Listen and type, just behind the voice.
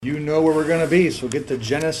You know where we're going to be, so get to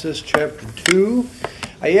Genesis chapter 2.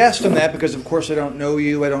 I asked him that because, of course, I don't know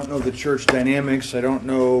you. I don't know the church dynamics. I don't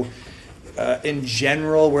know, in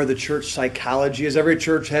general, where the church psychology is. Every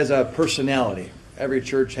church has a personality. Every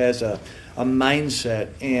church has a mindset.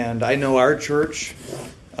 And I know our church,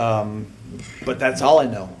 but that's all I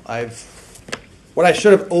know. What I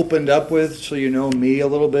should have opened up with, so you know me a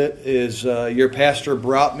little bit, is your pastor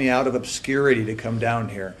brought me out of obscurity to come down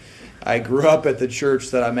here. I grew up at the church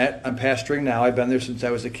that I'm pastoring now. I've been there since I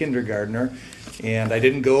was a kindergartner, and I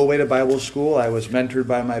didn't go away to Bible school. I was mentored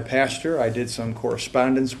by my pastor. I did some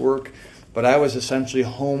correspondence work, but I was essentially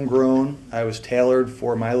homegrown. I was tailored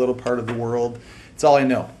for my little part of the world. It's all I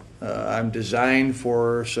know. I'm designed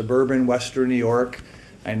for suburban Western New York.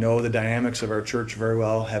 I know the dynamics of our church very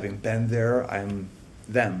well. Having been there, I'm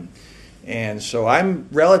them. And so I'm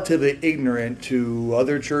relatively ignorant to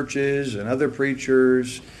other churches and other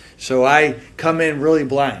preachers. So I come in really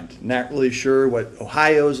blind, not really sure what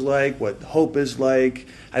Ohio's like, what Hope is like.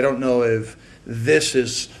 I don't know if this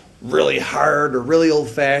is really hard or really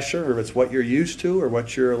old-fashioned, or if it's what you're used to or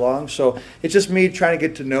what you're along. So it's just me trying to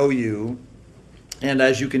get to know you. And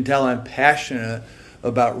as you can tell, I'm passionate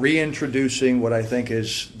about reintroducing what I think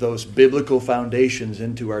is those biblical foundations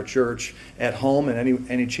into our church at home and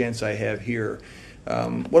any chance I have here.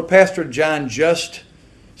 What Pastor John just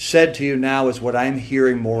said to you now is what I'm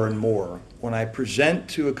hearing more and more. When I present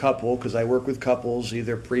to a couple, because I work with couples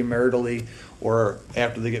either premaritally or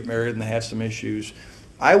after they get married and they have some issues,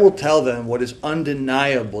 I will tell them what is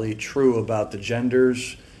undeniably true about the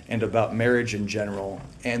genders and about marriage in general.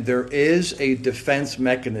 And there is a defense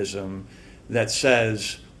mechanism that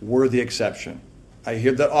says we're the exception. I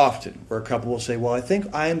hear that often, where a couple will say, well, I think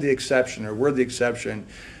I'm the exception or we're the exception.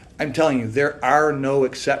 I'm telling you, there are no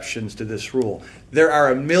exceptions to this rule. There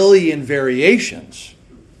are a million variations,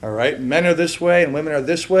 all right? Men are this way and women are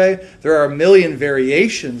this way. There are a million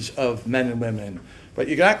variations of men and women, but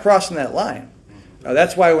you're not crossing that line.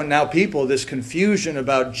 That's why when now this confusion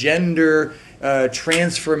about gender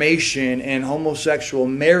transformation and homosexual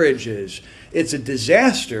marriages, it's a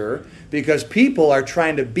disaster because people are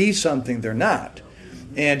trying to be something they're not.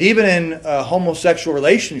 And even in homosexual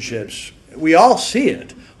relationships, we all see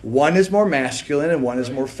it. One is more masculine and one is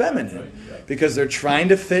more feminine because they're trying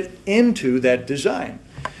to fit into that design.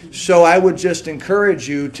 So I would just encourage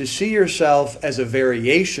you to see yourself as a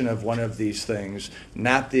variation of one of these things,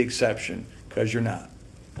 not the exception, because you're not.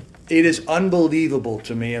 It is unbelievable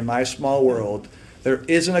to me in my small world, there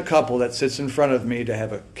isn't a couple that sits in front of me to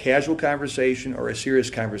have a casual conversation or a serious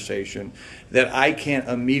conversation that I can't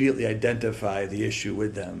immediately identify the issue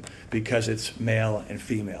with them because it's male and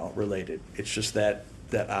female related. It's just that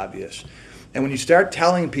obvious. And when you start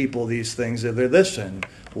telling people these things, if they listen,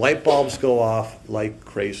 light bulbs go off like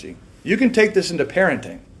crazy. You can take this into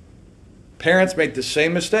parenting. Parents make the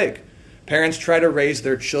same mistake. Parents try to raise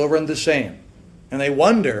their children the same. And they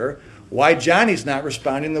wonder why Johnny's not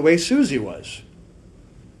responding the way Susie was.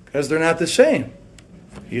 Because they're not the same.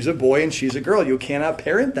 He's a boy and she's a girl. You cannot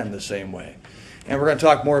parent them the same way. And we're going to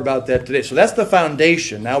talk more about that today. So that's the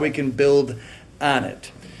foundation. Now we can build on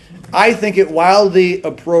it. I think it wildly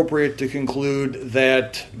appropriate to conclude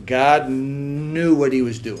that God knew what he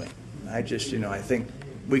was doing. I think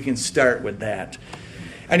we can start with that.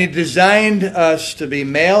 And he designed us to be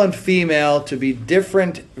male and female, to be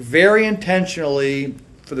different very intentionally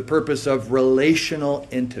for the purpose of relational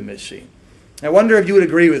intimacy. I wonder if you would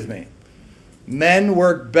agree with me. Men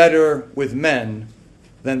work better with men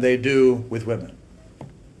than they do with women.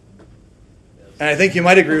 And I think you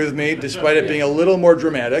might agree with me, despite it being a little more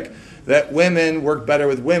dramatic, that women work better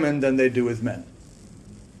with women than they do with men.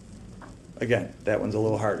 Again, that one's a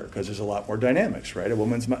little harder because there's a lot more dynamics, right? A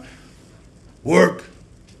woman's work,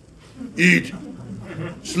 eat,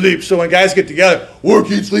 sleep. So when guys get together, work,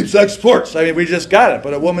 eat, sleep, sex, sports. I mean, we just got it.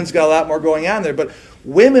 But a woman's got a lot more going on there. But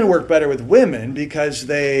women work better with women because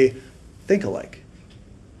they think alike.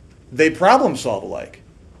 They problem solve alike.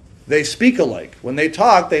 They speak alike. When they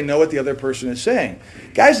talk, they know what the other person is saying.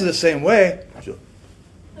 Guys are the same way.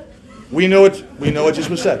 We know what just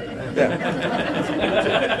was said.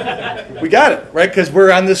 Yeah. We got it, right? Because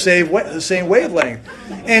we're on the same wavelength.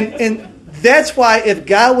 And that's why if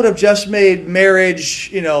God would have just made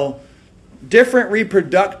marriage, different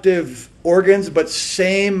reproductive organs, but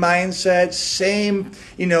same mindset, same,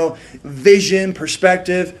 vision,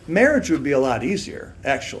 perspective, marriage would be a lot easier,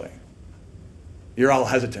 actually. You're all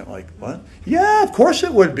hesitant, like, what? Yeah, of course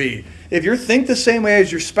it would be. If you think the same way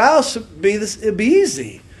as your spouse, it'd be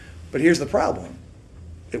easy. But here's the problem.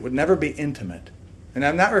 It would never be intimate. And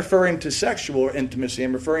I'm not referring to sexual intimacy.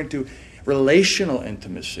 I'm referring to relational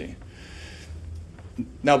intimacy.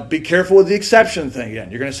 Now, be careful with the exception thing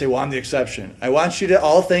again. You're going to say, well, I'm the exception. I want you to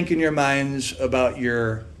all think in your minds about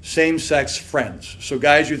your same-sex friends. So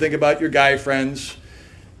guys, you think about your guy friends.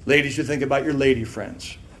 Ladies, you think about your lady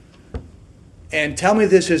friends. And tell me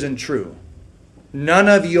this isn't true. None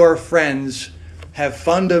of your friends have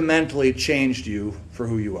fundamentally changed you for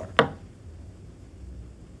who you are.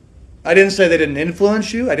 I didn't say they didn't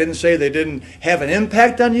influence you. I didn't say they didn't have an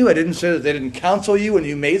impact on you. I didn't say that they didn't counsel you when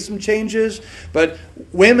you made some changes. But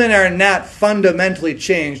women are not fundamentally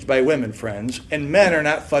changed by women friends, and men are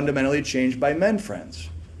not fundamentally changed by men friends.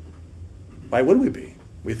 Why would we be?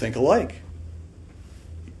 We think alike.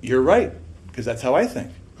 You're right, because that's how I think.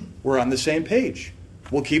 We're on the same page.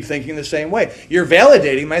 We'll keep thinking the same way. You're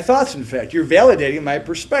validating my thoughts, in fact. You're validating my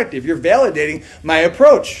perspective. You're validating my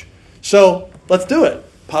approach. So let's do it.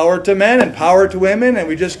 Power to men and power to women, and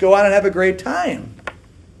we just go on and have a great time.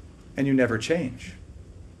 And you never change.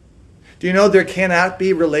 Do you know there cannot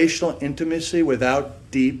be relational intimacy without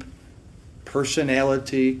deep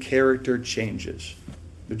personality, character changes?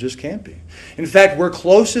 There just can't be. In fact, we're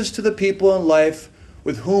closest to the people in life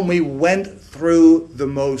with whom we went through the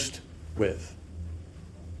most with.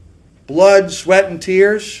 Blood, sweat, and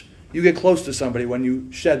tears, you get close to somebody when you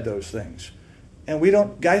shed those things. And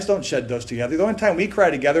guys don't shed those together. The only time we cry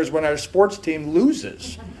together is when our sports team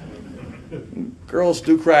loses. Girls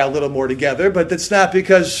do cry a little more together, but that's not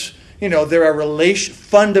because, there are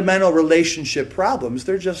fundamental relationship problems.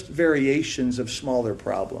 They're just variations of smaller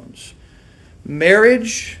problems.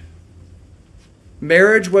 Marriage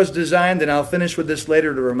was designed, and I'll finish with this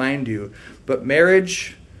later to remind you, but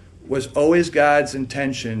marriage was always God's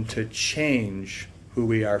intention to change who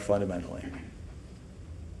we are fundamentally.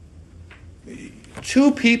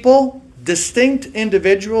 Two people, distinct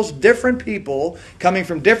individuals, different people, coming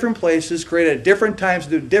from different places, created at different times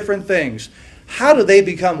to do different things. How do they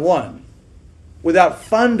become one without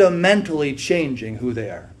fundamentally changing who they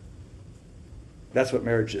are? That's what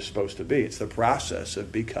marriage is supposed to be. It's the process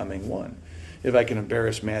of becoming one. If I can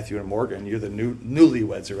embarrass Matthew and Morgan, you're the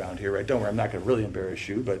newlyweds around here, right? Don't worry, I'm not going to really embarrass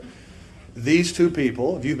you, but these two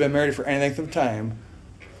people, if you've been married for any length of time,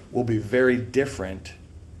 will be very different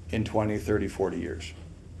in 20, 30, 40 years.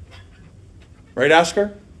 Right,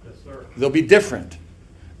 Oscar? Yes, sir. They'll be different.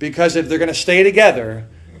 Because if they're going to stay together,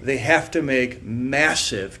 they have to make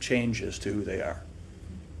massive changes to who they are.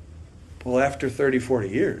 Well, after 30, 40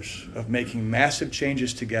 years of making massive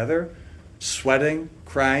changes together, sweating,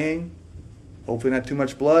 crying, hopefully not too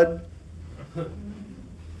much blood,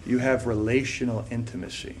 you have relational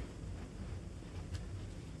intimacy.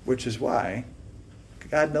 Which is why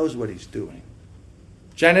God knows what He's doing.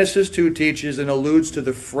 Genesis 2 teaches and alludes to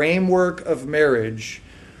the framework of marriage,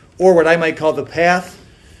 or what I might call the path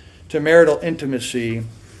to marital intimacy,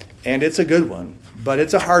 and it's a good one, but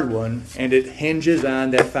it's a hard one, and it hinges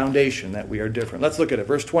on that foundation that we are different. Let's look at it.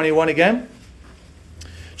 Verse 21 again.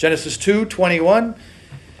 Genesis 2:21.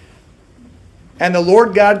 And the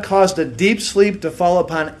Lord God caused a deep sleep to fall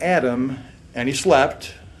upon Adam, and he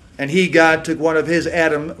slept. And he, God, took one of his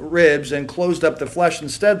Adam ribs and closed up the flesh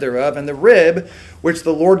instead thereof. And the rib, which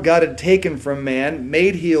the Lord God had taken from man,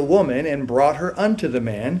 made he a woman and brought her unto the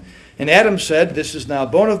man. And Adam said, This is now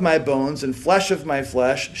bone of my bones and flesh of my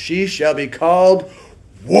flesh. She shall be called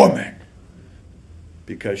woman,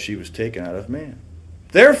 because she was taken out of man.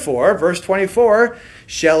 Therefore, verse 24,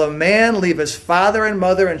 shall a man leave his father and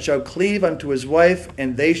mother and shall cleave unto his wife,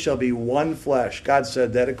 and they shall be one flesh. God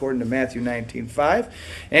said that according to Matthew 19:5.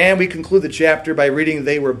 And we conclude the chapter by reading,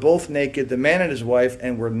 They were both naked, the man and his wife,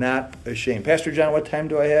 and were not ashamed. Pastor John, what time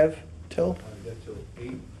do I have till? I've got till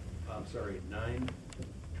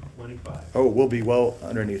 9:25. Oh, we'll be well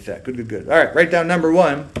underneath that. Good. All right, write down number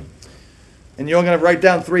one. And you're going to write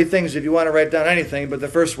down three things if you want to write down anything, but the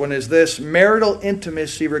first one is this. Marital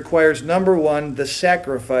intimacy requires, number one, the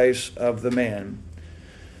sacrifice of the man.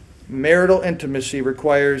 Marital intimacy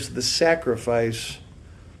requires the sacrifice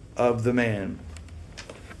of the man.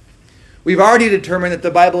 We've already determined that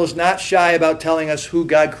the Bible is not shy about telling us who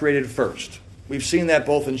God created first. We've seen that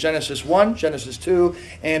both in Genesis 1, Genesis 2,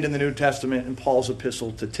 and in the New Testament in Paul's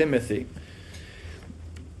epistle to Timothy.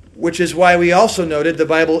 Which is why we also noted the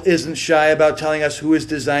Bible isn't shy about telling us who is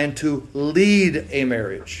designed to lead a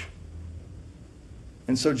marriage.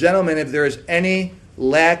 And so, gentlemen, if there is any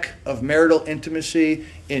lack of marital intimacy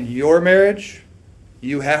in your marriage,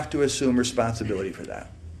 you have to assume responsibility for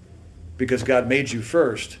that. Because God made you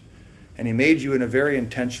first, and He made you in a very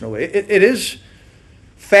intentional way. It is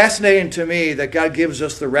fascinating to me that God gives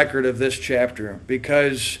us the record of this chapter,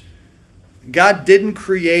 because God didn't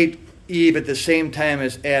create Eve at the same time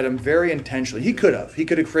as Adam very intentionally. He could have. He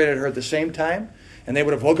could have created her at the same time, and they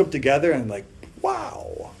would have woke up together and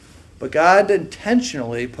Wow. But God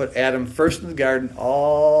intentionally put Adam first in the garden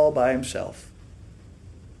all by himself.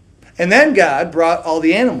 And then God brought all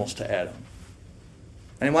the animals to Adam.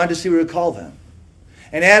 And he wanted to see what he would call them.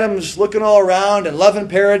 And Adam's looking all around and loving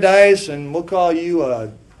paradise, and we'll call you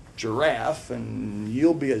a giraffe, and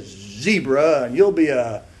you'll be a zebra, and you'll be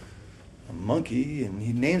a monkey. And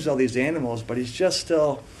he names all these animals, but he's just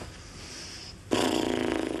still...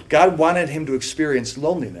 God wanted him to experience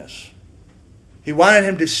loneliness. He wanted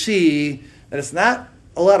him to see that it's not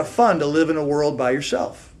a lot of fun to live in a world by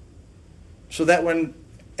yourself. So that when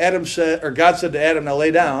God said to Adam, now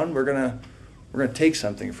lay down, we're gonna take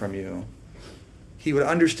something from you, he would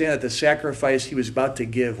understand that the sacrifice he was about to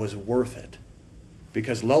give was worth it,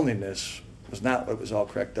 because loneliness was not what it was all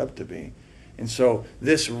cracked up to be. And so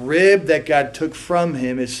this rib that God took from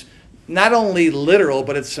him is not only literal,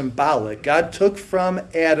 but it's symbolic. God took from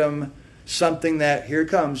Adam something that, here it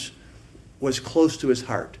comes, was close to his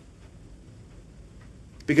heart.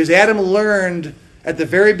 Because Adam learned at the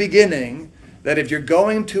very beginning that if you're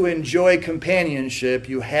going to enjoy companionship,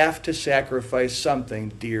 you have to sacrifice something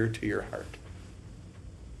dear to your heart.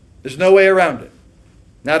 There's no way around it.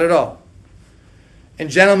 Not at all. And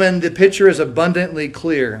gentlemen, the picture is abundantly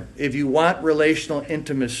clear. If you want relational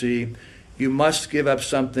intimacy, you must give up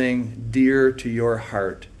something dear to your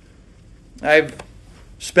heart. I've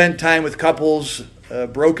spent time with couples,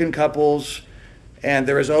 broken couples, and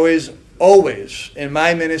there is always in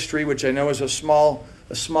my ministry, which I know is a small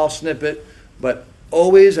snippet, but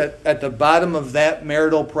always at the bottom of that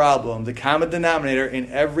marital problem, the common denominator in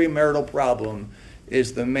every marital problem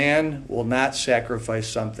is the man will not sacrifice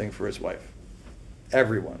something for his wife.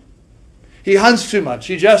 Everyone. He hunts too much.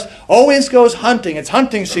 He just always goes hunting. It's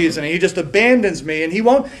hunting season, and he just abandons me, and he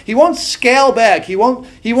won't scale back. He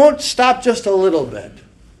won't stop just a little bit.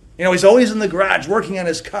 You know, he's always in the garage working on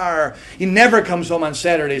his car. He never comes home on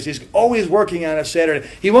Saturdays. He's always working on a Saturday.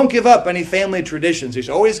 He won't give up any family traditions. He's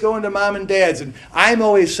always going to mom and dad's, and I'm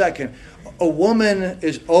always second. A woman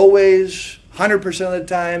is always, 100% of the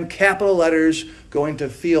time, capital letters, going to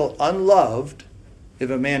feel unloved if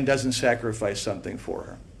a man doesn't sacrifice something for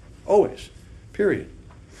her. Always. Period.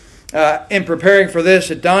 In preparing for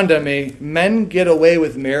this, it dawned on me, men get away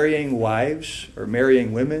with marrying wives or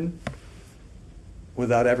marrying women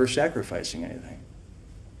without ever sacrificing anything.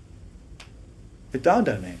 It dawned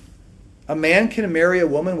on me. A man can marry a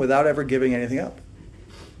woman without ever giving anything up,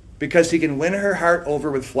 because he can win her heart over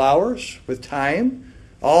with flowers, with time,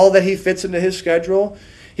 all that he fits into his schedule.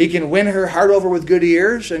 He can win her heart over with good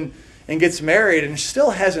ears and gets married and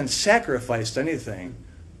still hasn't sacrificed anything,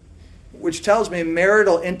 which tells me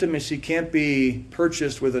marital intimacy can't be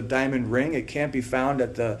purchased with a diamond ring. It can't be found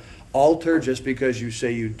at the altar just because you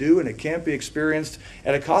say you do, and it can't be experienced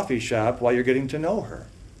at a coffee shop while you're getting to know her.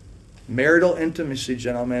 Marital intimacy,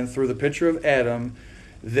 gentlemen, through the picture of Adam,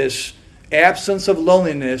 this absence of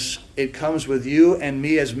loneliness, it comes with you and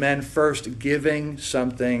me as men first giving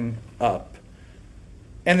something up.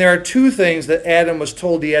 And there are two things that Adam was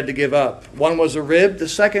told he had to give up. One was a rib. The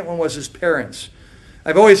second one was his parents.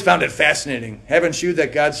 I've always found it fascinating, haven't you,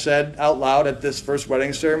 that God said out loud at this first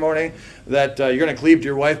wedding ceremony that you're going to cleave to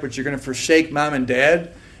your wife, but you're going to forsake mom and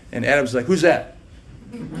dad? And Adam's like, who's that?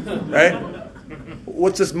 Right?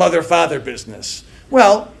 What's this mother-father business?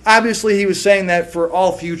 Well, obviously he was saying that for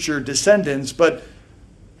all future descendants, but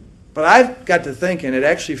I've got to thinking it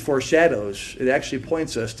actually foreshadows, it actually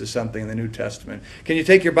points us to something in the New Testament. Can you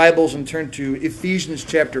take your Bibles and turn to Ephesians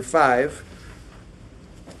chapter 5?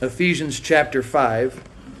 Ephesians chapter 5.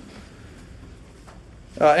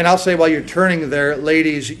 And I'll say while you're turning there,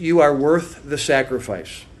 ladies, you are worth the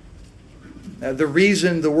sacrifice. The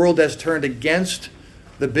reason the world has turned against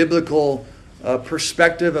the biblical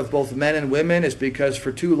perspective of both men and women is because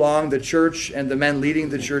for too long the church and the men leading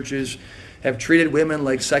the churches have treated women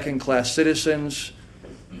like second-class citizens,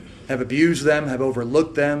 have abused them, have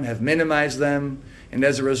overlooked them, have minimized them. And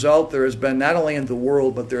as a result, there has been, not only in the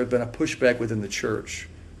world, but there has been a pushback within the church.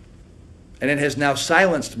 And it has now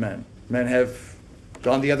silenced men. Men have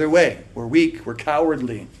gone the other way. We're weak, we're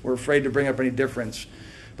cowardly, we're afraid to bring up any difference.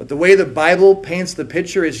 But the way the Bible paints the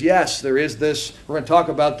picture is, yes, there is this, we're going to talk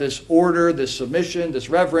about this order, this submission, this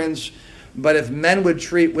reverence. But if men would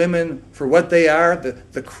treat women for what they are,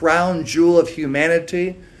 the crown jewel of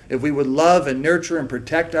humanity, if we would love and nurture and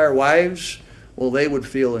protect our wives, well, they would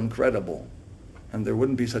feel incredible. And there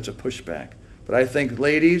wouldn't be such a pushback. But I think,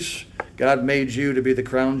 ladies, God made you to be the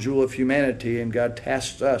crown jewel of humanity, and God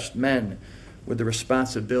tasks us, men, with the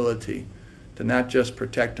responsibility to not just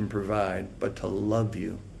protect and provide, but to love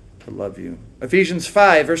you to love you. Ephesians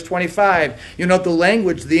 5, verse 25. You note the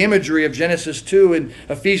language, the imagery of Genesis 2 and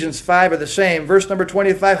Ephesians 5 are the same. Verse number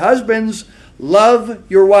 25, husbands, love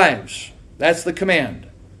your wives. That's the command.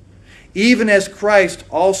 Even as Christ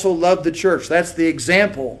also loved the church. That's the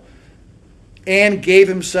example. And gave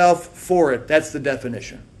himself for it. That's the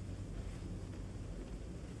definition.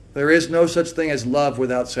 There is no such thing as love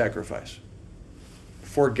without sacrifice.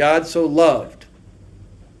 For God so loved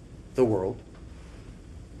the world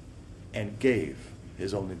and gave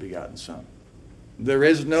his only begotten Son. There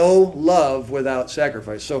is no love without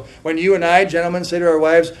sacrifice. So when you and I, gentlemen, say to our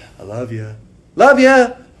wives, I love you, love you,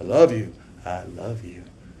 I love you, I love you.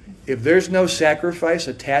 If there's no sacrifice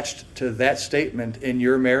attached to that statement in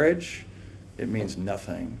your marriage, it means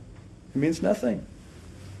nothing. It means nothing.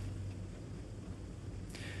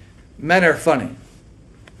 Men are funny.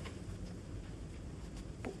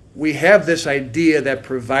 We have this idea that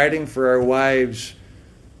providing for our wives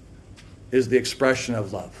is the expression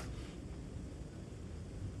of love.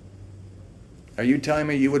 Are you telling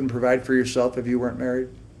me you wouldn't provide for yourself if you weren't married?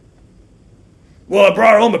 Well, I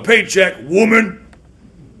brought home a paycheck, woman.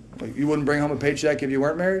 You wouldn't bring home a paycheck if you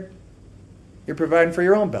weren't married? You're providing for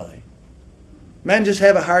your own belly. Men just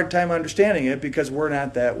have a hard time understanding it because we're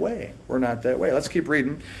not that way. We're not that way. Let's keep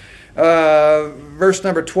reading. Verse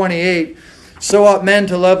number 28. So ought men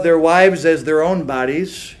to love their wives as their own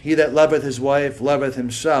bodies. He that loveth his wife loveth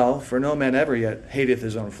himself. For no man ever yet hateth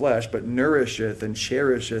his own flesh, but nourisheth and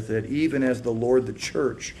cherisheth it, even as the Lord the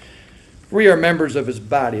church. We are members of his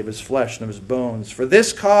body, of his flesh, and of his bones. For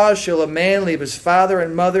this cause shall a man leave his father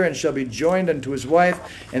and mother, and shall be joined unto his wife,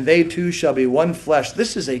 and they two shall be one flesh.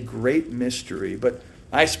 This is a great mystery, but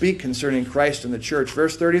I speak concerning Christ and the church.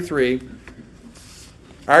 Verse 33,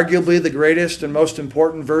 arguably the greatest and most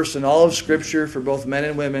important verse in all of Scripture for both men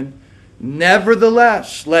and women.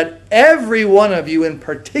 Nevertheless, let every one of you in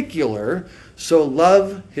particular so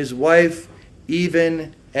love his wife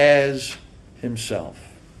even as himself.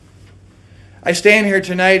 I stand here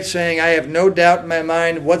tonight saying I have no doubt in my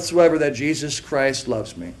mind whatsoever that Jesus Christ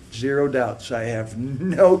loves me. Zero doubts. I have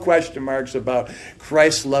no question marks about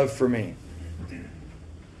Christ's love for me.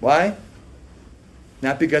 Why?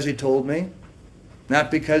 Not because he told me.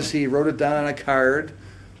 Not because he wrote it down on a card.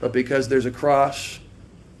 But because there's a cross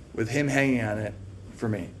with him hanging on it for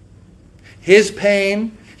me. His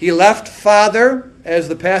pain. He left Father, as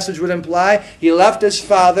the passage would imply. He left his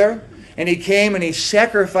Father. And he came and he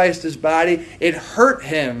sacrificed his body. It hurt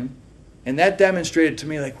him. And that demonstrated to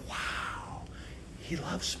me like, wow, he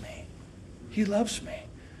loves me. He loves me.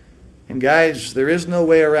 And guys, there is no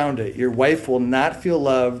way around it. Your wife will not feel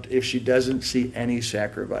loved if she doesn't see any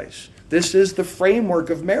sacrifice. This is the framework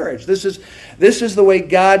of marriage. This is the way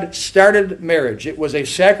God started marriage. It was a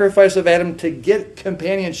sacrifice of Adam to get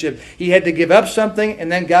companionship. He had to give up something,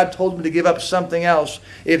 and then God told him to give up something else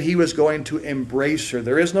if he was going to embrace her.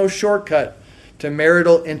 There is no shortcut to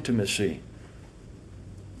marital intimacy.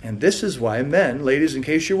 And this is why men, ladies, in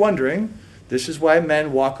case you're wondering, this is why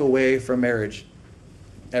men walk away from marriage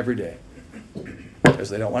every day. Because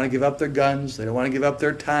they don't want to give up their guns, they don't want to give up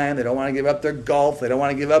their time, they don't want to give up their golf, they don't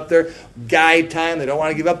want to give up their guy time, they don't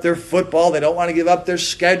want to give up their football, they don't want to give up their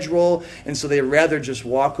schedule, and so they rather just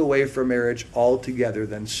walk away from marriage altogether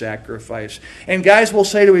than sacrifice. And guys will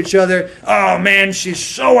say to each other, oh man, she's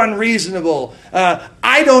so unreasonable.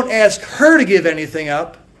 I don't ask her to give anything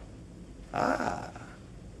up.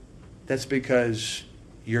 That's because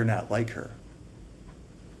you're not like her.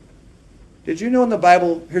 Did you know in the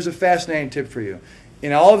Bible, here's a fascinating tip for you.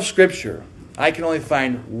 In all of Scripture, I can only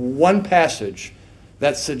find one passage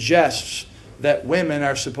that suggests that women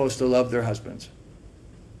are supposed to love their husbands.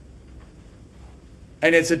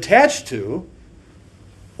 And it's attached to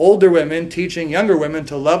older women teaching younger women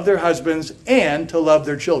to love their husbands and to love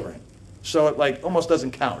their children. So it almost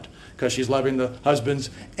doesn't count because she's loving the husbands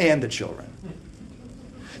and the children.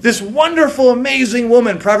 This wonderful, amazing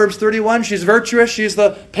woman, Proverbs 31, she's virtuous. She's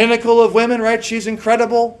the pinnacle of women, right? She's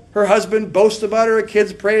incredible. Her husband boasts about her. Her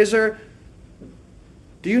kids praise her.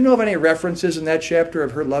 Do you know of any references in that chapter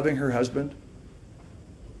of her loving her husband?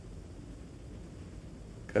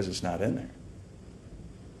 Because it's not in there.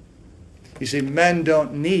 You see, men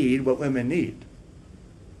don't need what women need.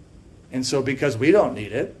 And so because we don't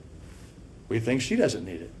need it, we think she doesn't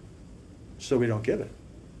need it. So we don't give it.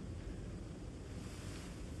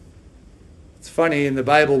 It's funny, in the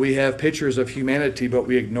Bible we have pictures of humanity, but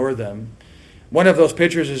we ignore them. One of those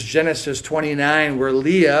pictures is Genesis 29, where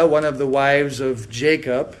Leah, one of the wives of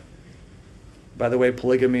Jacob, by the way,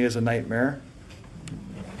 polygamy is a nightmare.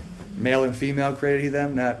 Male and female created he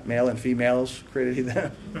them, not male and females created he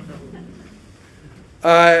them.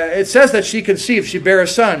 it says that she conceived, she bare a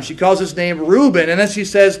son. She calls his name Reuben. And then she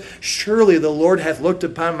says, surely the Lord hath looked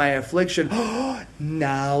upon my affliction.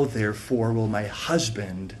 Now, therefore, will my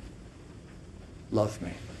husband love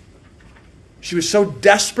me. She was so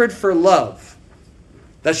desperate for love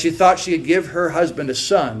that she thought she could give her husband a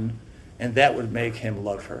son, and that would make him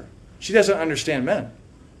love her. She doesn't understand men.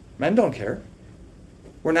 Men don't care.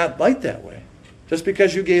 We're not like that way. Just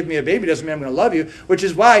because you gave me a baby doesn't mean I'm going to love you, which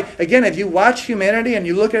is why, again, if you watch humanity and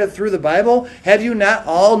you look at it through the Bible, have you not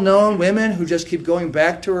all known women who just keep going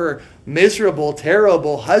back to her miserable,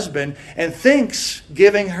 terrible husband and thinks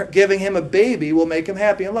giving him a baby will make him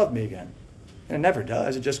happy and love me again? And it never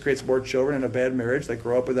does. It just creates more children in a bad marriage that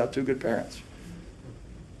grow up without two good parents.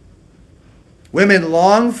 Women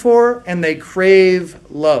long for and they crave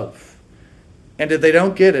love. And if they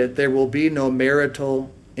don't get it, there will be no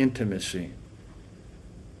marital intimacy.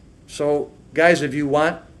 So, guys, if you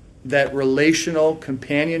want that relational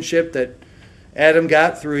companionship that Adam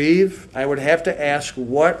got through Eve, I would have to ask,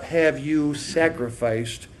 what have you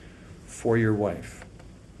sacrificed for your wife?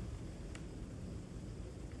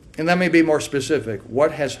 And let me be more specific.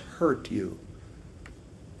 What has hurt you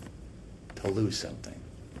to lose something?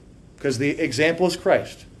 Because the example is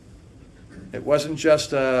Christ. It wasn't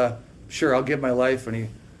just, sure, I'll give my life when he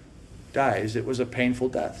dies. It was a painful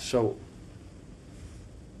death. So,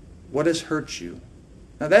 what has hurt you?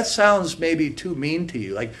 Now that sounds maybe too mean to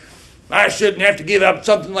you. Like, I shouldn't have to give up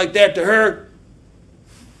something like that to her.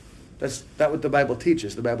 That's not what the Bible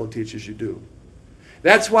teaches. The Bible teaches you do.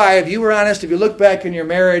 That's why if you were honest, if you look back in your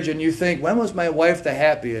marriage and you think, when was my wife the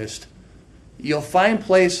happiest? You'll find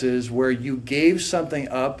places where you gave something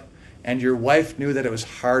up and your wife knew that it was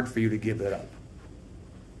hard for you to give it up.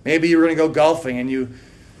 Maybe you were going to go golfing and you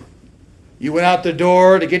went out the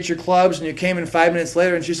door to get your clubs and you came in 5 minutes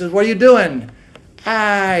later and she says, what are you doing?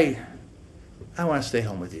 I want to stay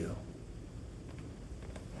home with you.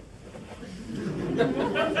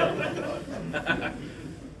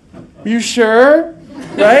 You sure?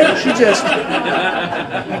 Right? She just...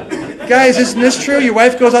 Guys, isn't this true? Your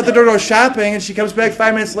wife goes out the door to go shopping and she comes back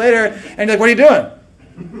 5 minutes later and you're like, what are you doing?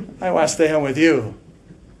 I want to stay home with you.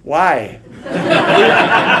 Why?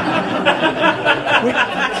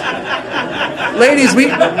 Ladies, we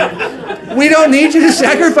don't need you to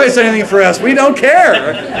sacrifice anything for us. We don't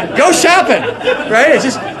care. Go shopping, right? It's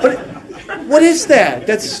just, but what is that?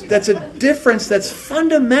 That's a difference that's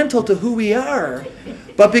fundamental to who we are.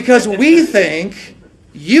 But because we think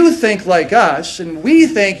you think like us, and we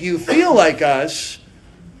think you feel like us,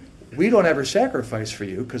 we don't ever sacrifice for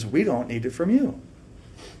you because we don't need it from you.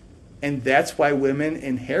 And that's why women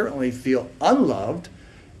inherently feel unloved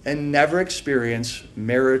and never experience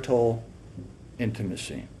marital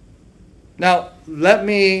intimacy. Now, let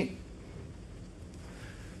me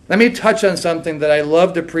touch on something that I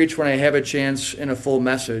love to preach when I have a chance in a full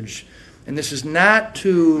message. And this is not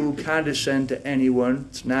to condescend to anyone.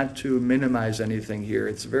 It's not to minimize anything here.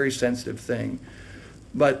 It's a very sensitive thing.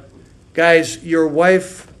 But, guys, your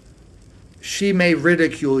wife, she may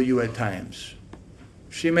ridicule you at times.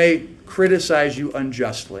 She may criticize you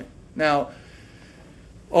unjustly. Now,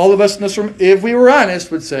 all of us in this room, if we were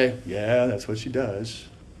honest, would say, yeah, that's what she does.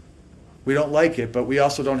 We don't like it, but we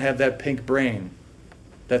also don't have that pink brain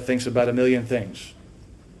that thinks about a million things,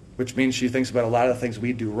 which means she thinks about a lot of things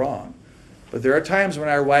we do wrong. But there are times when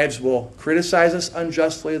our wives will criticize us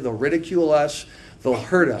unjustly, they'll ridicule us, they'll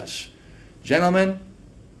hurt us. Gentlemen,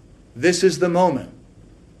 this is the moment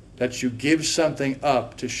that you give something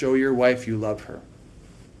up to show your wife you love her.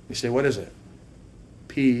 You say, what is it?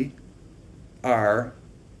 P-R-I-D-E.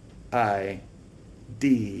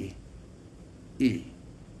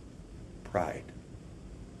 Pride.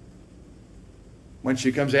 When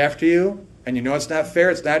she comes after you, and you know it's not fair,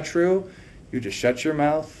 it's not true, you just shut your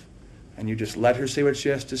mouth, and you just let her say what she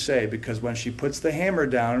has to say, because when she puts the hammer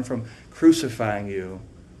down from crucifying you,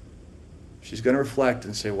 she's going to reflect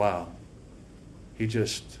and say, wow, he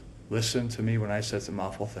just listened to me when I said some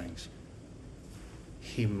awful things.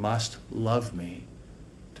 He must love me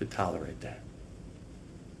to tolerate that.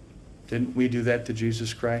 Didn't we do that to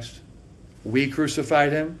Jesus Christ? We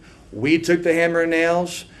crucified him. We took the hammer and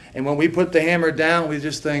nails. And when we put the hammer down, we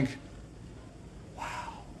just think,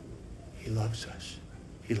 wow, he loves us.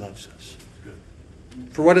 He loves us.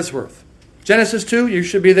 For what it's worth. Genesis 2, you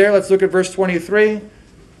should be there. Let's look at verse 23.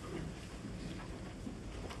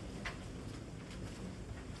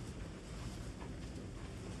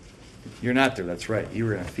 You're not there, that's right. You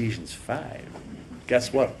were in Ephesians 5.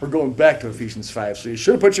 Guess what? We're going back to Ephesians 5, so you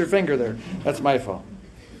should have put your finger there. That's my fault.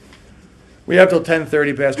 We have till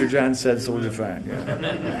 10:30, Pastor John said, so we'll be fine.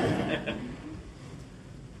 Yeah.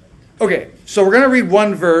 Okay, so we're going to read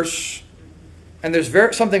one verse, and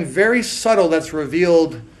there's something very subtle that's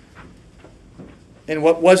revealed in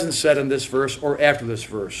what wasn't said in this verse or after this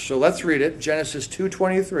verse. So let's read it. Genesis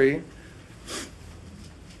 2:23.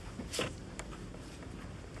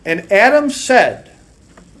 And Adam said,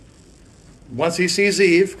 once he sees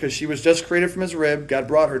Eve, because she was just created from his rib, God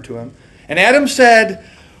brought her to him. And Adam said,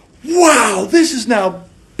 wow, this is now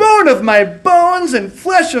bone of my bones and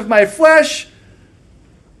flesh of my flesh.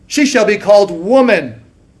 She shall be called woman,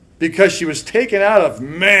 because she was taken out of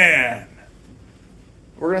man.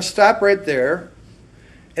 We're going to stop right there.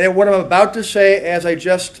 And what I'm about to say, as I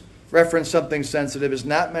just referenced something sensitive, is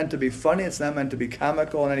not meant to be funny. It's not meant to be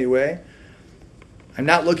comical in any way. I'm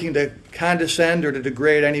not looking to condescend or to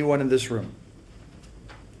degrade anyone in this room.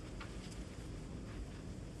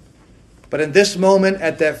 But in this moment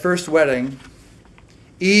at that first wedding,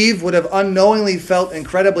 Eve would have unknowingly felt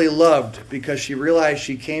incredibly loved because she realized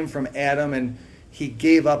she came from Adam and he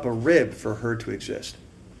gave up a rib for her to exist.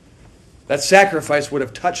 That sacrifice would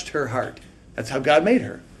have touched her heart. That's how God made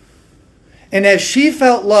her. And as she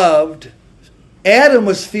felt loved, Adam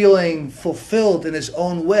was feeling fulfilled in his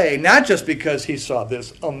own way, not just because he saw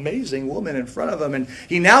this amazing woman in front of him and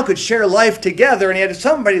he now could share life together and he had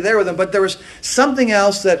somebody there with him, but there was something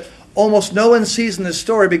else that almost no one sees in this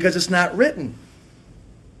story because it's not written.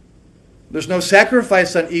 There's no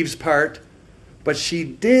sacrifice on Eve's part, but she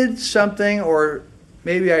did something, or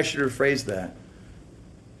maybe I should rephrase that.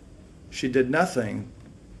 She did nothing,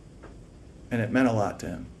 and it meant a lot to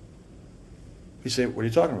him. You say, what are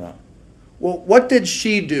you talking about? Well, what did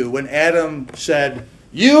she do when Adam said,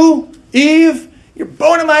 you, Eve, you're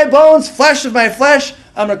bone of my bones, flesh of my flesh,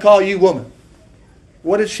 I'm going to call you woman?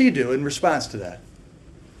 What did she do in response to that?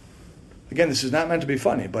 Again, this is not meant to be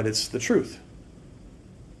funny, but it's the truth.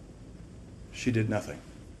 She did nothing.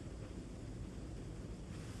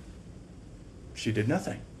 She did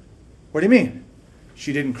nothing. What do you mean?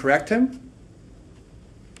 She didn't correct him?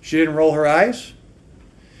 She didn't roll her eyes?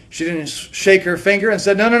 She didn't shake her finger and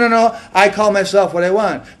said, no, I call myself what I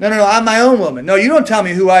want. No, I'm my own woman. No, you don't tell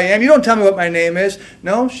me who I am. You don't tell me what my name is.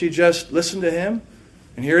 No, she just listened to him.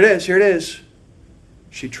 And here it is.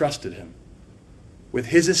 She trusted him with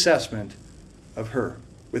his assessment of her,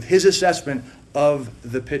 with his assessment of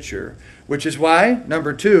the picture. Which is why,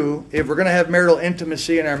 number 2, if we're going to have marital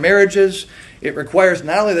intimacy in our marriages, it requires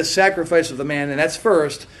not only the sacrifice of the man, and that's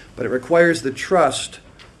first, but it requires the trust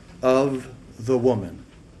of the woman.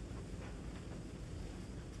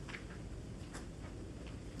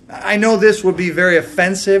 I know this would be very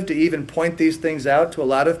offensive to even point these things out to a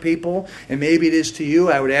lot of people, and maybe it is to you.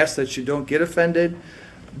 I would ask that you don't get offended.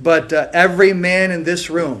 But every man in this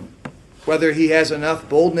room, whether he has enough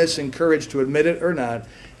boldness and courage to admit it or not,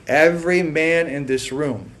 every man in this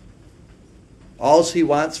room, all he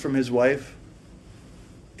wants from his wife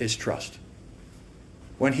is trust.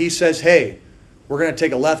 When he says, hey, we're going to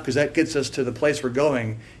take a left because that gets us to the place we're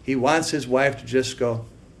going, he wants his wife to just go,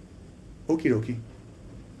 okie dokie,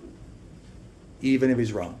 even if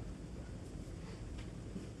he's wrong.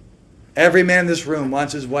 Every man in this room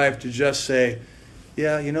wants his wife to just say,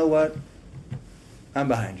 yeah, you know what? I'm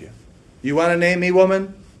behind you. You want to name me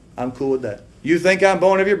woman? I'm cool with that. You think I'm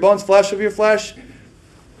bone of your bones, flesh of your flesh?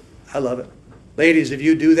 I love it. Ladies, if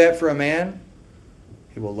you do that for a man,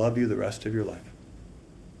 he will love you the rest of your life.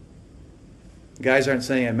 Guys aren't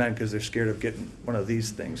saying amen because they're scared of getting one of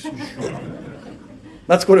these things.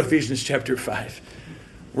 Let's go to Ephesians chapter 5.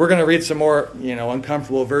 We're going to read some more,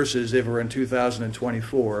 uncomfortable verses if we're in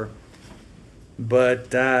 2024.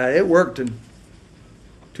 But it worked in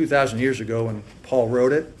 2,000 years ago when Paul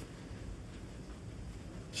wrote it.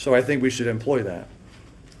 So I think we should employ that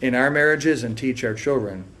in our marriages and teach our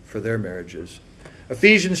children for their marriages.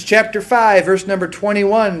 Ephesians chapter 5, verse number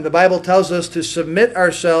 21, the Bible tells us to submit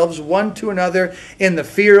ourselves one to another in the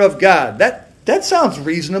fear of God. That sounds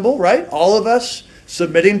reasonable, right? All of us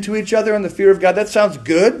submitting to each other in the fear of God. That sounds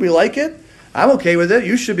good. We like it. I'm okay with it.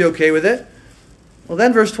 You should be okay with it. Well,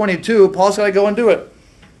 then verse 22, Paul's got to go and do it.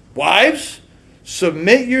 Wives,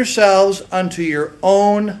 submit yourselves unto your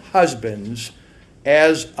own husbands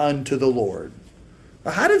as unto the Lord.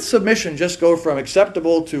 Now, how did submission just go from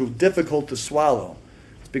acceptable to difficult to swallow?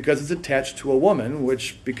 It's because it's attached to a woman,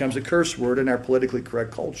 which becomes a curse word in our politically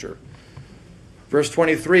correct culture. Verse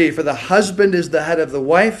 23, for the husband is the head of the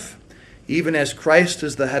wife, even as Christ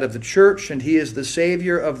is the head of the church, and he is the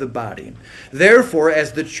Savior of the body. Therefore,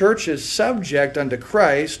 as the church is subject unto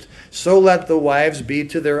Christ, so let the wives be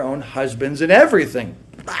to their own husbands in everything.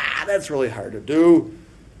 That's really hard to do.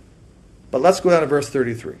 But let's go down to verse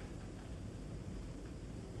 33.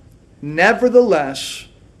 Nevertheless,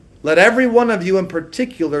 Let every one of you in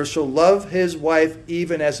particular so love his wife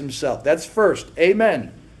even as himself. That's first.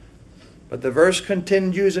 Amen. But the verse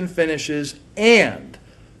continues and finishes, and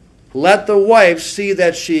let the wife see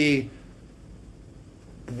that she,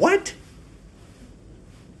 what?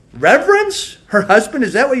 Reverence her husband?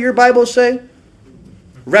 Is that what your Bibles say?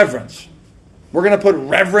 Reverence. We're going to put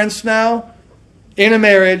reverence now in a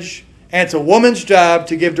marriage, and it's a woman's job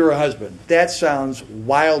to give to her husband. That sounds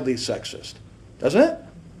wildly sexist, doesn't it?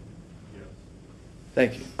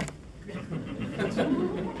 Thank you.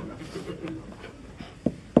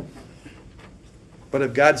 But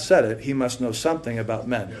if God said it, he must know something about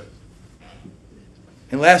men.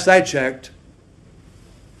 And last I checked,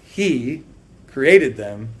 he created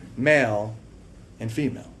them male and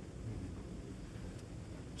female.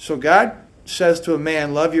 So God says to a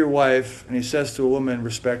man, love your wife, and he says to a woman,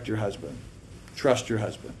 respect your husband. Trust your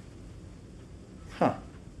husband. Huh.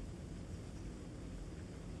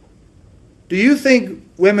 Do you think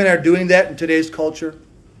women are doing that in today's culture?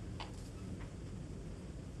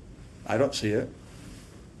 I don't see it.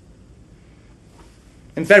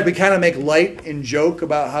 In fact, we kind of make light and joke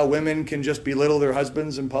about how women can just belittle their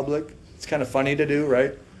husbands in public. It's kind of funny to do,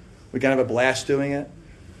 right? We kind of have a blast doing it.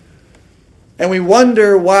 And we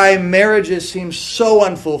wonder why marriages seem so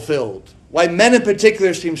unfulfilled. Why men in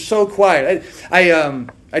particular seem so quiet.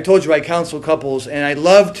 I told you I counsel couples, and I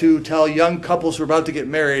love to tell young couples who are about to get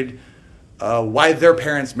married why their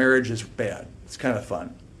parents' marriage is bad. It's kind of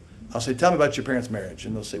fun. I'll say, tell me about your parents' marriage.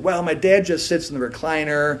 And they'll say, well, my dad just sits in the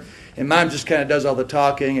recliner, and mom just kind of does all the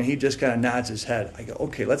talking, and he just kind of nods his head. I go,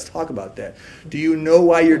 okay, let's talk about that. Do you know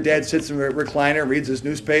why your dad sits in the recliner, reads his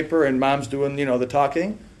newspaper, and mom's doing, the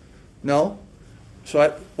talking? No? So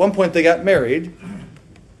at one point they got married,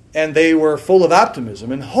 and they were full of optimism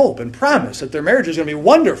and hope and promise that their marriage is going to be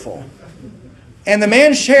wonderful. And the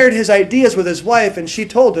man shared his ideas with his wife, and she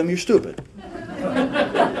told him, you're stupid.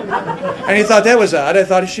 And he thought that was odd. I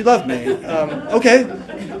thought she loved me. Okay.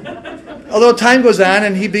 A little time goes on,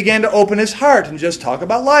 and he began to open his heart and just talk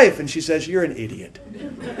about life. And she says, you're an idiot.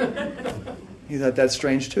 He thought that's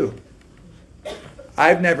strange too.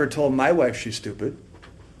 I've never told my wife she's stupid.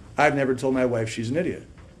 I've never told my wife she's an idiot.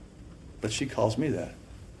 But she calls me that.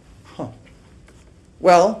 Huh.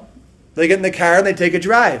 Well, they get in the car and they take a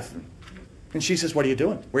drive. And she says, what are you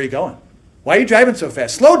doing? Where are you going? Why are you driving so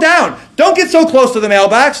fast? Slow down. Don't get so close to the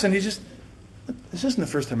mailbox. And he just, this isn't the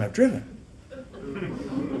first time I've driven.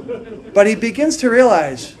 But he begins to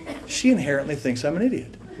realize she inherently thinks I'm an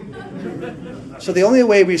idiot. So the only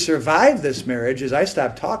way we survive this marriage is I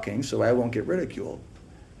stop talking so I won't get ridiculed.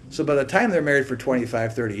 So by the time they're married for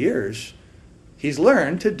 25, 30 years, he's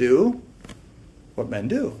learned to do what men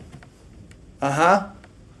do. Uh-huh.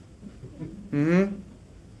 Mm-hmm.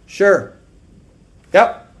 Sure.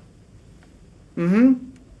 Yep. Mm-hmm.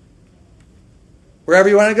 Wherever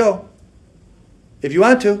you want to go. If you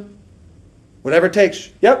want to. Whatever it takes.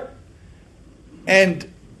 Yep.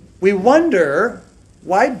 And we wonder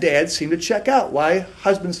why dads seem to check out, why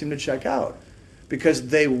husbands seem to check out. Because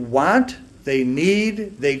they want, they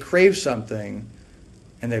need, they crave something,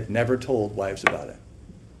 and they've never told wives about it.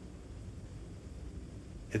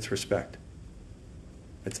 It's respect.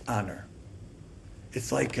 It's honor.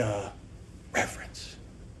 It's like reverence.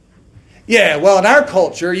 Yeah, well, in our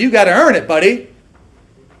culture, you got to earn it, buddy.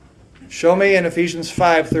 Show me in Ephesians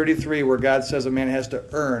 5:33 where God says a man has to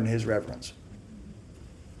earn his reverence.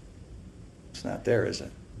 It's not there, is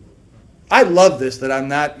it? I love this that I'm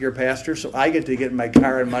not your pastor, so I get to get in my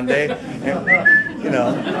car on Monday. And,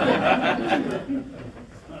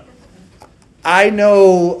 I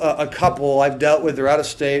know a couple I've dealt with. They're out of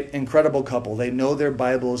state, incredible couple. They know their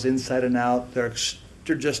Bibles inside and out. They're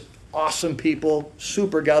just awesome people,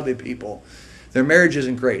 super godly people. Their marriage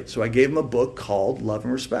isn't great, so I gave them a book called Love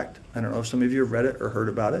and Respect. I don't know if some of you have read it or heard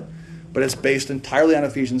about it, but it's based entirely on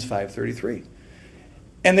Ephesians 5:33.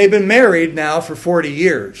 And they've been married now for 40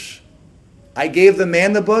 years. I gave the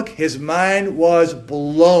man the book. His mind was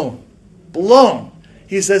blown. Blown.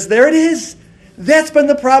 He says, there it is. That's been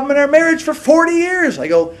the problem in our marriage for 40 years. I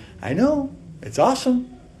go, I know. It's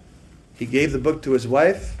awesome. He gave the book to his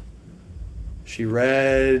wife. She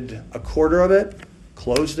read a quarter of it,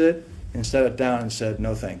 closed it, and set it down and said,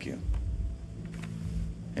 no, thank you.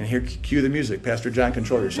 And here, cue the music. Pastor John,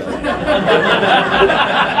 control yourself.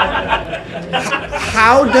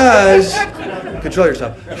 Control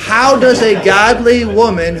yourself. How does a godly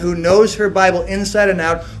woman who knows her Bible inside and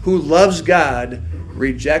out, who loves God,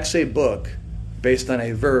 rejects a book based on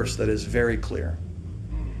a verse that is very clear?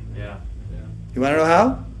 Yeah. You want to know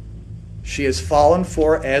how? She has fallen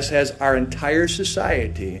for, as has our entire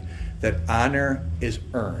society, that honor is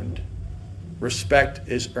earned. Respect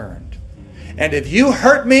is earned. And if you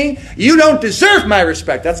hurt me, you don't deserve my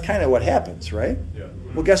respect. That's kind of what happens, right? Yeah.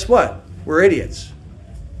 Well, guess what? We're idiots.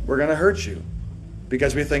 We're going to hurt you.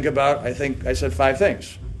 Because we think about, I think I said 5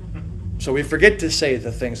 things. So we forget to say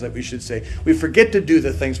the things that we should say. We forget to do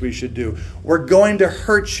the things we should do. We're going to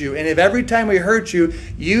hurt you. And if every time we hurt you,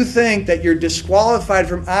 you think that you're disqualified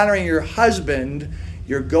from honoring your husband,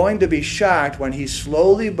 you're going to be shocked when he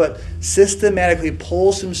slowly but systematically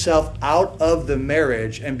pulls himself out of the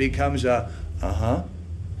marriage and becomes a,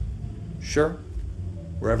 sure,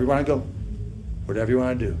 wherever you want to go, whatever you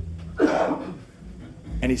want to do.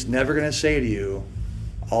 And he's never going to say to you,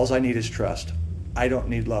 all I need is trust. I don't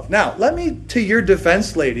need love. Now, let me, to your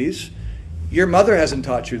defense, ladies, your mother hasn't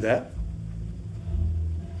taught you that.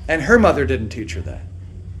 And her mother didn't teach her that.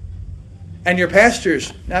 And your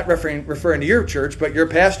pastors, not referring to your church, but your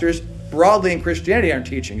pastors broadly in Christianity aren't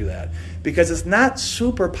teaching you that. Because it's not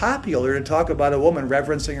super popular to talk about a woman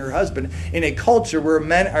reverencing her husband in a culture where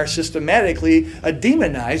men are systematically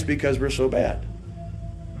demonized because we're so bad.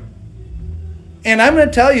 And I'm going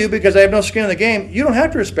to tell you, because I have no skin in the game, you don't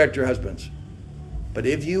have to respect your husbands. But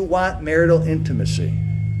if you want marital intimacy,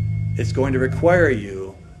 it's going to require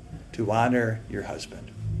you to honor your husband.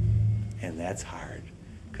 And that's hard,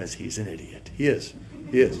 because he's an idiot. He is.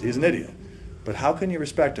 He's an idiot. But how can you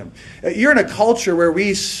respect him? You're in a culture where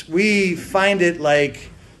we find it like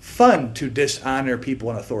fun to dishonor people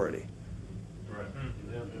in authority. Right.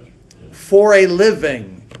 For a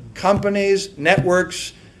living, companies,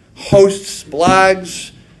 networks, hosts,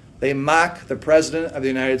 blogs, they mock the President of the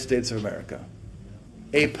United States of America.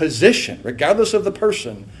 A position, regardless of the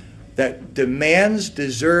person, that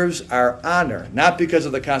deserves our honor, not because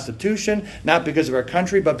of the Constitution, not because of our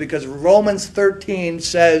country, but because Romans 13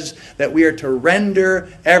 says that we are to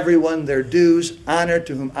render everyone their dues, honor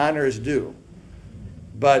to whom honor is due.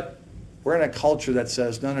 But we're in a culture that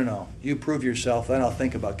says, no, you prove yourself, then I'll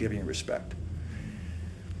think about giving you respect.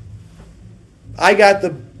 I got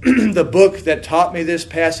the book that taught me this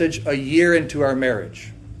passage a year into our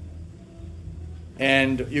marriage.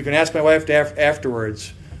 And you can ask my wife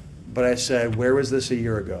afterwards, but I said, where was this a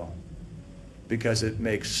year ago? Because it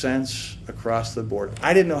makes sense across the board.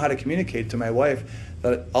 I didn't know how to communicate to my wife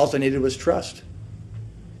that all I needed was trust.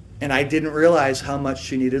 And I didn't realize how much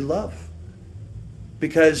she needed love.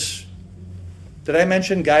 Because, did I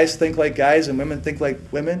mention guys think like guys and women think like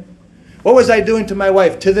women? What was I doing to my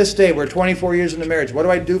wife? To this day, we're 24 years into marriage. What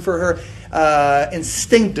do I do for her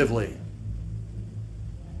instinctively?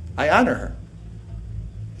 I honor her.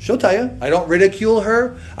 She'll tell you. I don't ridicule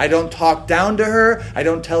her. I don't talk down to her. I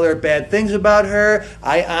don't tell her bad things about her.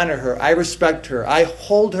 I honor her. I respect her. I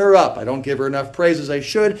hold her up. I don't give her enough praise as I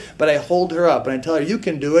should, but I hold her up. And I tell her, you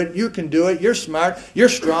can do it. You can do it. You're smart. You're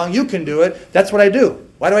strong. You can do it. That's what I do.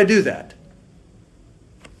 Why do I do that?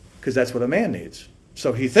 Because that's what a man needs.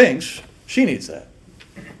 So he thinks she needs that.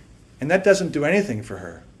 And that doesn't do anything for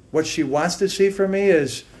her. What she wants to see from me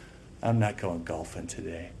is, I'm not going golfing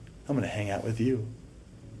today. I'm going to hang out with you.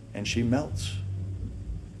 And she melts.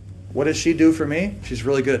 What does she do for me? She's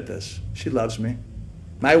really good at this. She loves me.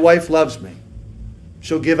 My wife loves me.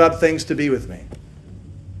 She'll give up things to be with me.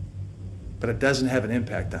 But it doesn't have an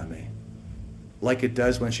impact on me. Like it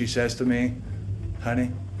does when she says to me,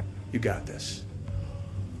 honey, you got this.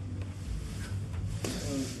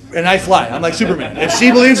 And I fly. I'm like Superman. If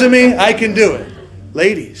she believes in me, I can do it.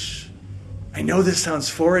 Ladies, I know this sounds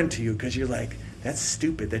foreign to you because you're like, that's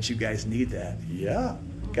stupid that you guys need that. Yeah.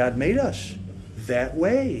 God made us that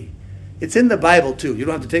way. It's in the Bible too. You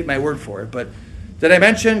don't have to take my word for it. But did I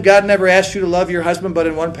mention God never asked you to love your husband but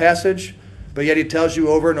in one passage? But yet he tells you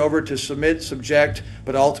over and over to submit, subject,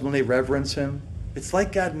 but ultimately reverence him. It's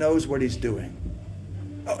like God knows what he's doing.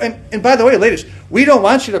 Oh, and by the way, ladies, we don't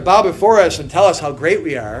want you to bow before us and tell us how great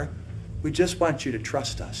we are. We just want you to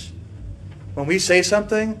trust us. When we say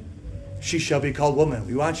something, she shall be called woman.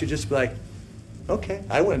 We want you to just be like, okay,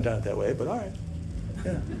 I wouldn't have done it that way, but all right.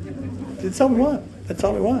 Yeah. That's all we want. That's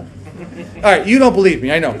all we want. All right, you don't believe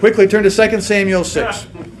me, I know. Quickly turn to 2 Samuel 6.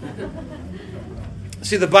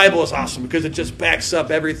 See, the Bible is awesome because it just backs up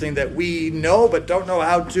everything that we know but don't know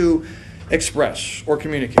how to express or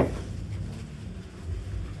communicate.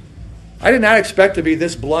 I did not expect to be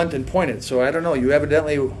this blunt and pointed, so I don't know. You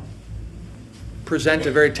evidently present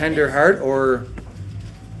a very tender heart, or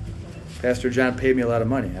Pastor John paid me a lot of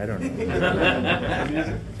money. I don't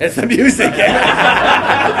know. It's the music.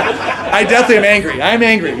 I definitely am angry. I'm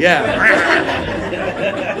angry, yeah.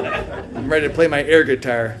 I'm ready to play my air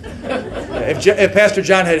guitar. If Pastor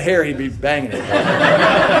John had hair, he'd be banging it.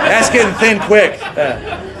 That's getting thin quick.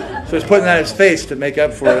 So he's putting that on his face to make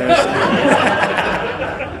up for it.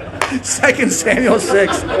 2 Samuel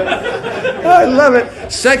 6. I love it.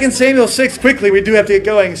 2 Samuel 6, quickly, we do have to get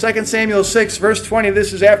going. 2 Samuel 6, verse 20,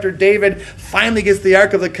 this is after David finally gets the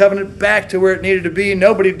Ark of the Covenant back to where it needed to be.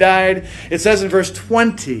 Nobody died. It says in verse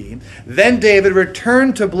 20, then David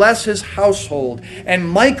returned to bless his household,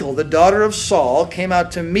 and Michal, the daughter of Saul, came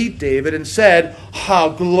out to meet David and said, how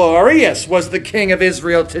glorious was the king of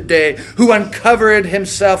Israel today, who uncovered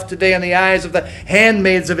himself today in the eyes of the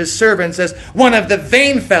handmaids of his servants, as one of the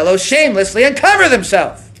vain fellows shamelessly uncovered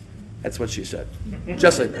himself. That's what she said.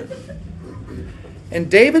 Just like that. And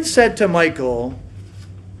David said to Michal,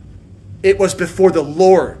 it was before the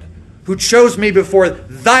Lord who chose me before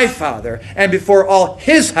thy father and before all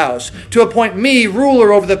his house to appoint me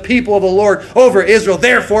ruler over the people of the Lord, over Israel.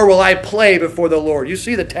 Therefore will I play before the Lord. You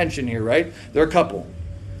see the tension here, right? They're a couple.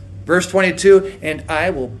 Verse 22, and I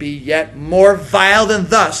will be yet more vile than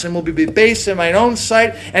thus, and will be base in mine own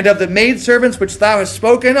sight, and of the maidservants which thou hast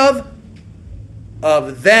spoken of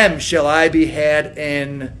them shall I be had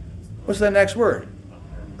in, what's the next word?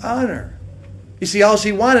 Honor. You see, all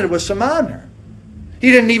she wanted was some honor.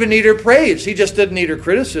 He didn't even need her praise. He just didn't need her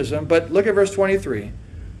criticism. But look at verse 23.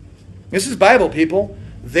 This is Bible, people.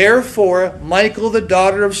 Therefore, Michal, the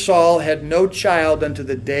daughter of Saul, had no child unto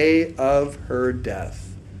the day of her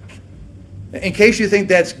death. In case you think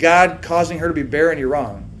that's God causing her to be barren, you're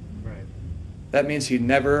wrong. Right. That means he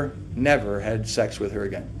never had sex with her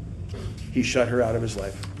again. He shut her out of his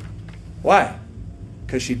life. Why?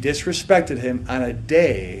 Because she disrespected him on a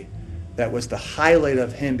day that was the highlight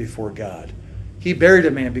of him before God. He buried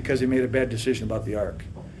a man because he made a bad decision about the ark.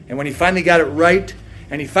 And when he finally got it right,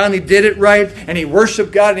 and he finally did it right, and he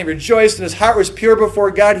worshiped God, and he rejoiced, and his heart was pure before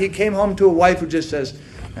God, he came home to a wife who just says,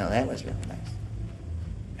 no, that was really nice.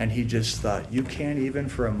 And he just thought, you can't even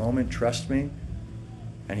for a moment trust me?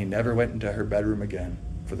 And he never went into her bedroom again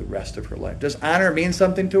for the rest of her life. Does honor mean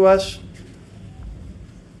something to us?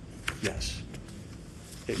 Yes.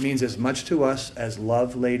 It means as much to us as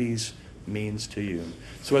love, ladies, means to you.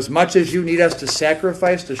 So as much as you need us to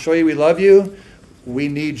sacrifice to show you we love you, we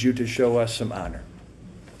need you to show us some honor.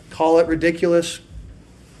 Call it ridiculous.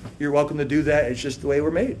 You're welcome to do that. It's just the way we're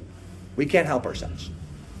made. We can't help ourselves.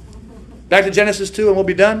 Back to Genesis 2 and we'll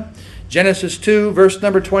be done. Genesis 2, verse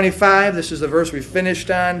number 25. This is the verse we finished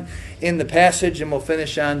on in the passage and we'll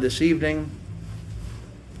finish on this evening.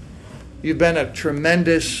 You've been a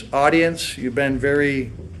tremendous audience. You've been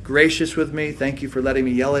very gracious with me. Thank you for letting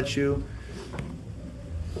me yell at you.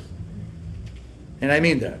 And I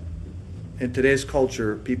mean that. In today's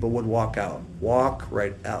culture, people would walk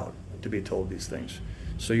right out to be told these things.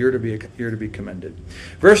 So you're to be commended.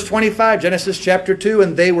 Verse 25, Genesis chapter 2,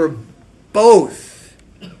 and they were both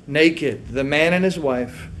naked, the man and his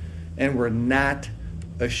wife, and were not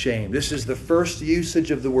ashamed. This is the first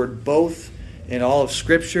usage of the word both in all of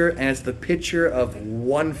Scripture, and it's the picture of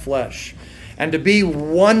one flesh. And to be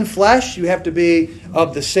one flesh, you have to be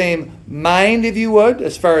of the same mind, if you would,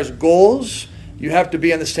 as far as goals. You have to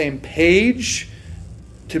be on the same page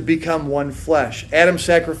to become one flesh. Adam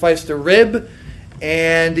sacrificed a rib,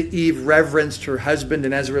 and Eve reverenced her husband,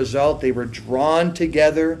 and as a result, they were drawn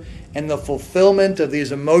together, and the fulfillment of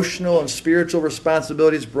these emotional and spiritual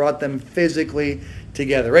responsibilities brought them physically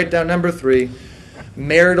together. Write down number 3.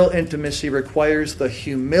 Marital intimacy requires the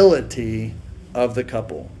humility of the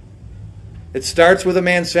couple. It starts with a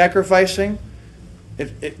man sacrificing.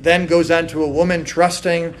 It then goes on to a woman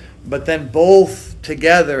trusting, but then both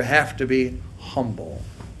together have to be humble.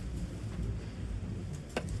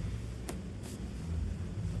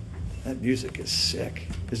 That music is sick.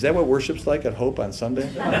 Is that what worship's like at Hope on Sunday?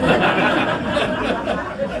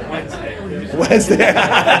 Wednesday.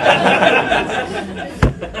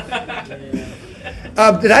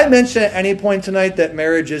 Did I mention at any point tonight that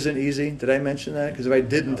marriage isn't easy? Did I mention that? Because if I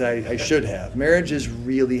didn't, I should have. Marriage is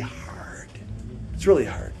really hard. It's really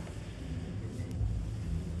hard.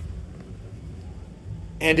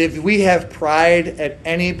 And if we have pride at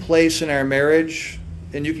any place in our marriage,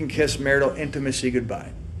 then you can kiss marital intimacy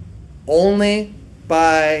goodbye. Only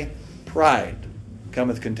by pride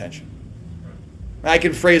cometh contention. I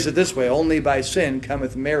can phrase it this way: only by sin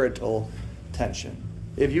cometh marital tension.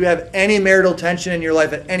 If you have any marital tension in your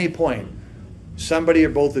life at any point, somebody or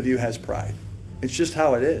both of you has pride. It's just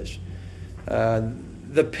how it is.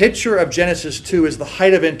 The picture of Genesis 2 is the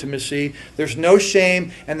height of intimacy. There's no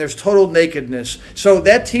shame and there's total nakedness. So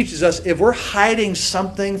that teaches us if we're hiding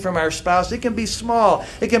something from our spouse, it can be small.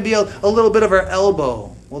 It can be a little bit of our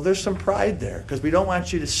elbow. Well, there's some pride there because we don't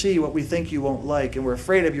want you to see what we think you won't like, and we're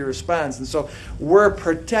afraid of your response. And so we're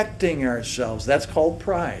protecting ourselves. That's called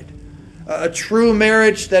pride. A true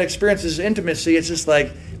marriage that experiences intimacy, it's just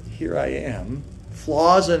like, here I am,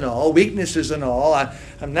 flaws and all, weaknesses and all.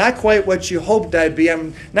 I'm not quite what you hoped I'd be.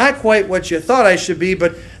 I'm not quite what you thought I should be,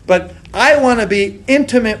 but I want to be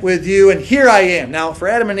intimate with you, and here I am. Now, for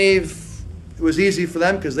Adam and Eve, it was easy for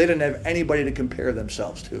them because they didn't have anybody to compare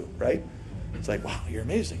themselves to, right? It's like, wow, you're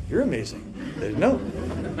amazing. You're amazing. They didn't know.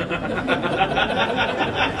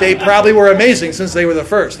 They probably were amazing since they were the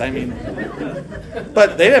first. I mean,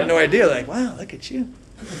 but they have no idea. Like, wow, look at you.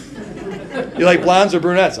 You like blondes or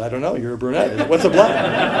brunettes? I don't know. You're a brunette. What's a blonde?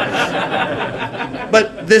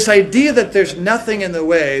 But this idea that there's nothing in the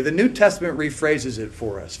way, the New Testament rephrases it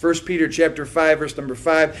for us. 1 Peter chapter 5, verse number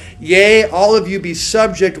 5. Yea, all of you be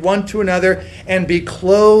subject one to another and be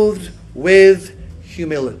clothed with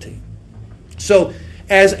humility. So,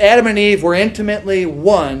 as Adam and Eve were intimately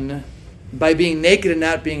one by being naked and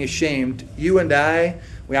not being ashamed, you and I,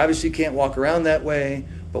 we obviously can't walk around that way,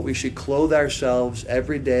 but we should clothe ourselves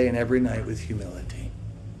every day and every night with humility.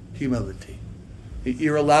 Humility.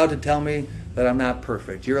 You're allowed to tell me that I'm not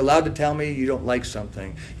perfect. You're allowed to tell me you don't like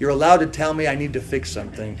something. You're allowed to tell me I need to fix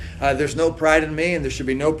something. There's no pride in me, and there should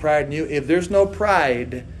be no pride in you. If there's no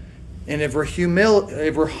pride, and if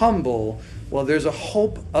we're humble, well, there's a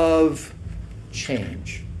hope of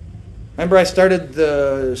change. Remember, I started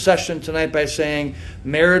the session tonight by saying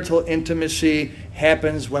marital intimacy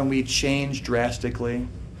happens when we change drastically.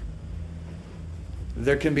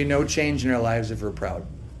 There can be no change in our lives if we're proud.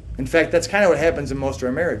 In fact, that's kind of what happens in most of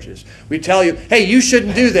our marriages. We tell you, hey, you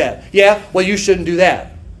shouldn't do that. Yeah, well, you shouldn't do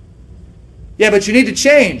that. Yeah, but you need to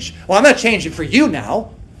change. Well, I'm not changing for you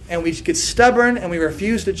now. And we get stubborn and we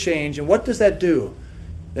refuse to change. And what does that do?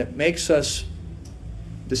 That makes us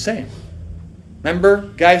the same. Remember,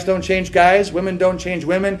 guys don't change guys, women don't change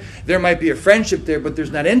women. There might be a friendship there, but there's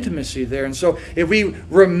not intimacy there. And so if we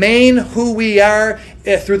remain who we are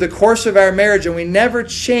through the course of our marriage and we never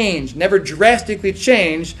change, never drastically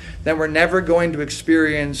change, then we're never going to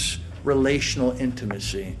experience relational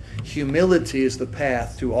intimacy. Humility is the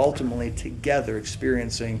path to ultimately together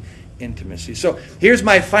experiencing intimacy. So here's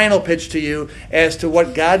my final pitch to you as to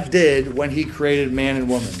what God did when He created man and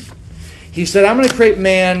woman. He said, I'm going to create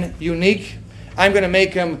man unique. I'm going to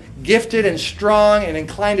make him gifted and strong and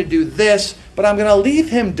inclined to do this, but I'm going to leave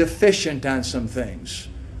him deficient on some things.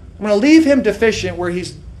 I'm going to leave him deficient where he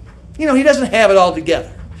doesn't have it all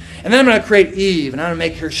together. And then I'm going to create Eve, and I'm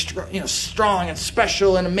going to make her strong and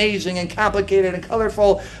special and amazing and complicated and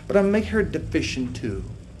colorful, but I'm going to make her deficient too.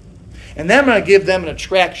 And then I'm going to give them an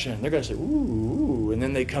attraction. They're going to say, ooh, and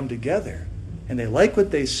then they come together. And they like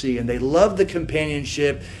what they see, and they love the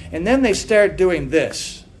companionship, and then they start doing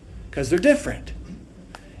this. Because they're different.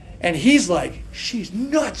 And he's like, she's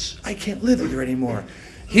nuts. I can't live with her anymore.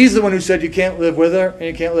 He's the one who said you can't live with her and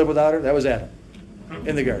you can't live without her. That was Adam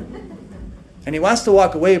in the garden. And he wants to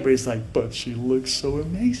walk away, but he's like, but she looks so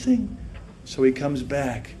amazing. So he comes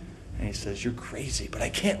back and he says, you're crazy, but I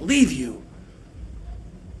can't leave you.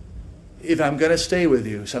 If I'm going to stay with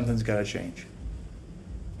you, something's got to change.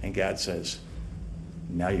 And God says,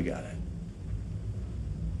 now you got it.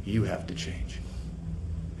 You have to change.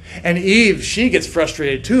 And Eve, she gets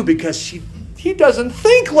frustrated too because he doesn't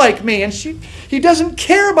think like me, and he doesn't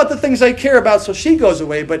care about the things I care about, so she goes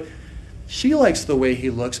away. But she likes the way he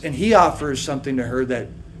looks, and he offers something to her that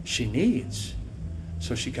she needs.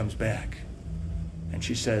 So she comes back, and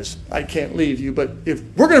she says, I can't leave you, but if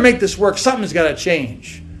we're going to make this work, something's got to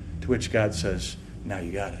change. To which God says, now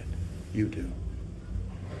you got it. You do.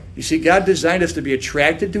 You see, God designed us to be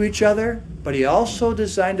attracted to each other, but He also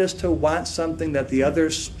designed us to want something that the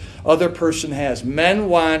other person has. Men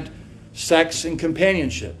want sex and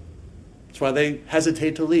companionship. That's why they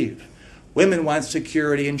hesitate to leave. Women want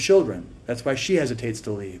security and children. That's why she hesitates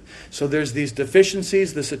to leave. So there's these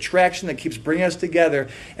deficiencies, this attraction that keeps bringing us together,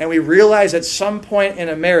 and we realize at some point in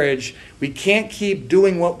a marriage, we can't keep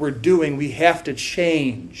doing what we're doing. We have to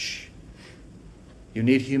change. You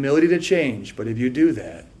need humility to change, but if you do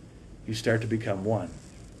that, you start to become one.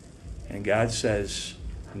 And God says,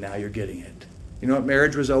 now you're getting it. You know what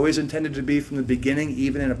marriage was always intended to be from the beginning,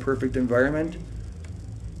 even in a perfect environment?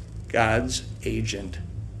 God's agent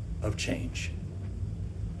of change.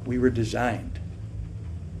 We were designed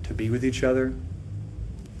to be with each other,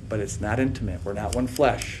 but it's not intimate. We're not one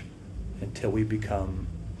flesh until we become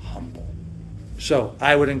humble. So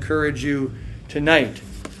I would encourage you tonight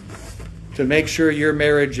to make sure your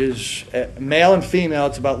marriage is male and female.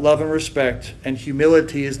 It's about love and respect, and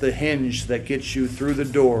humility is the hinge that gets you through the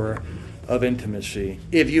door of intimacy.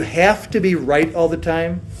 If you have to be right all the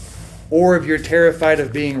time, or if you're terrified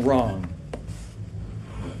of being wrong,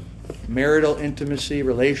 marital intimacy,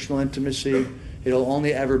 relational intimacy, it'll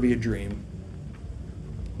only ever be a dream,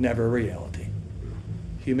 never a reality.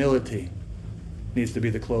 Humility needs to be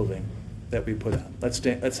the clothing that we put on.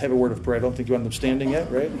 Let's have a word of prayer. I don't think you want them standing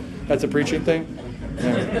yet, right? That's a preaching thing?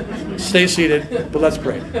 Yeah. Stay seated, but let's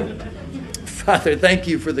pray. Father, thank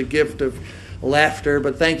you for the gift of laughter,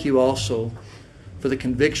 but thank you also for the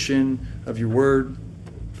conviction of your word,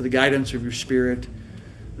 for the guidance of your Spirit.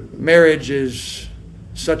 Marriage is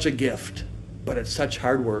such a gift, but it's such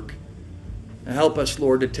hard work. And help us,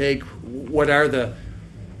 Lord, to take what are the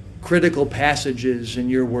critical passages in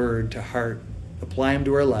your word to heart, apply them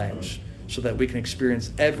to our lives, so that we can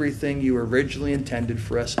experience everything you originally intended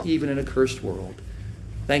for us, even in a cursed world.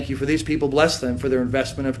 Thank you for these people. Bless them for their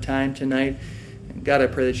investment of time tonight. And God, I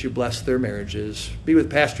pray that you bless their marriages. Be with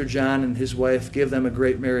Pastor John and his wife. Give them a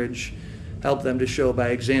great marriage. Help them to show by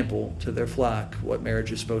example to their flock what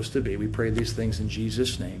marriage is supposed to be. We pray these things in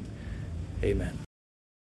Jesus' name. Amen.